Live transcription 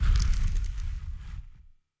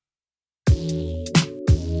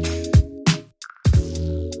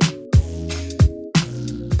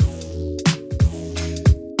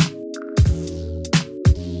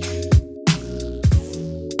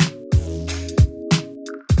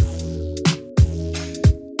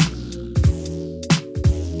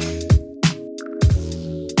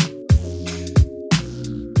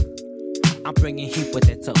bringing heat with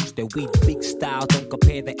their toast. Their weak, big style, don't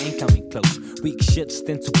compare, they ain't coming close. Weak shits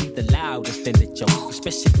tend to be the loudest in the joke,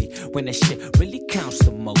 especially when that shit really counts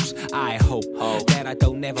the most. I hope that I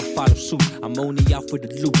don't ever follow suit. I'm only out for the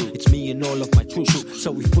loot. It's me and all of my troops.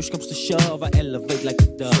 So if push comes to shove, I elevate like a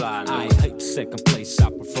dove. I hate second place, I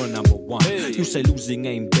prefer number one. You say losing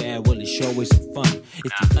ain't bad, well it sure isn't fun.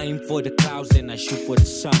 If you aim for the clouds, then I shoot for the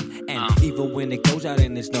sun. And even when it goes out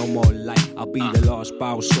and there's no more light, I'll be the lost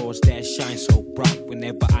power source that shines so bright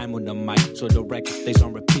whenever I'm on the mic. So the record stays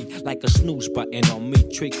on repeat like a snooze button on me.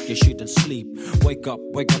 Trick, you shouldn't sleep. Wake up,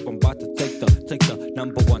 I'm about to take the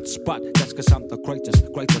number one spot. That's cause I'm the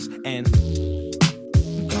greatest. And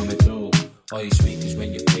I'm coming through. All you speakers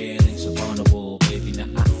when you're feeling so vulnerable, baby. Now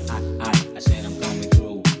I said I'm coming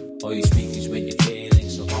through. All you speakers when you're feeling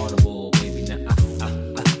so vulnerable, baby. Now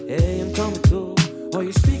hey, I'm coming through. All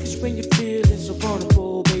you speakers when you're feeling so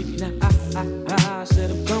vulnerable, baby. Now I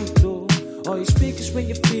said I'm coming through. All you speakers when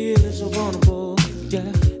you're feeling so vulnerable. Yeah,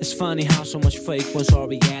 it's funny how so much fake ones are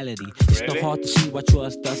reality. It's not hard to see why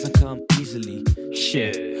trust doesn't come easily.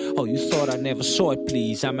 Shit. Oh, you thought I never saw it,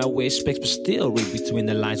 please. I might wear specs, but still read between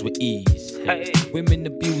the lines with ease. Hey. Women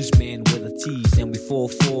abuse men with a tease, and we fall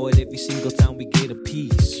for it every single time we get a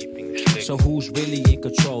piece. So who's really in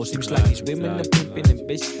control? Seems like these women are pimping and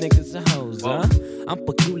bitch niggas are hoes, huh? I'm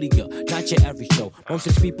peculiar, not your average Joe. Most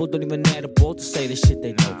of these people don't even have the ball to say the shit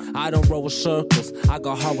they know. I don't roll with circles, I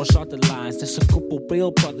got horizontal lines. There's a couple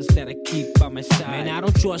real brothers that I keep by my side. Man, I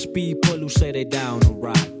don't trust people who say they down to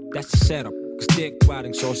ride. That's the setup, cause dick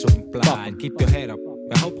riding's also implied. Keep your head up,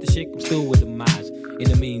 I hope the shit comes through with the minds. In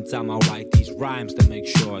the meantime, I'll write these rhymes to make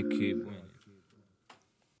sure I keep winning.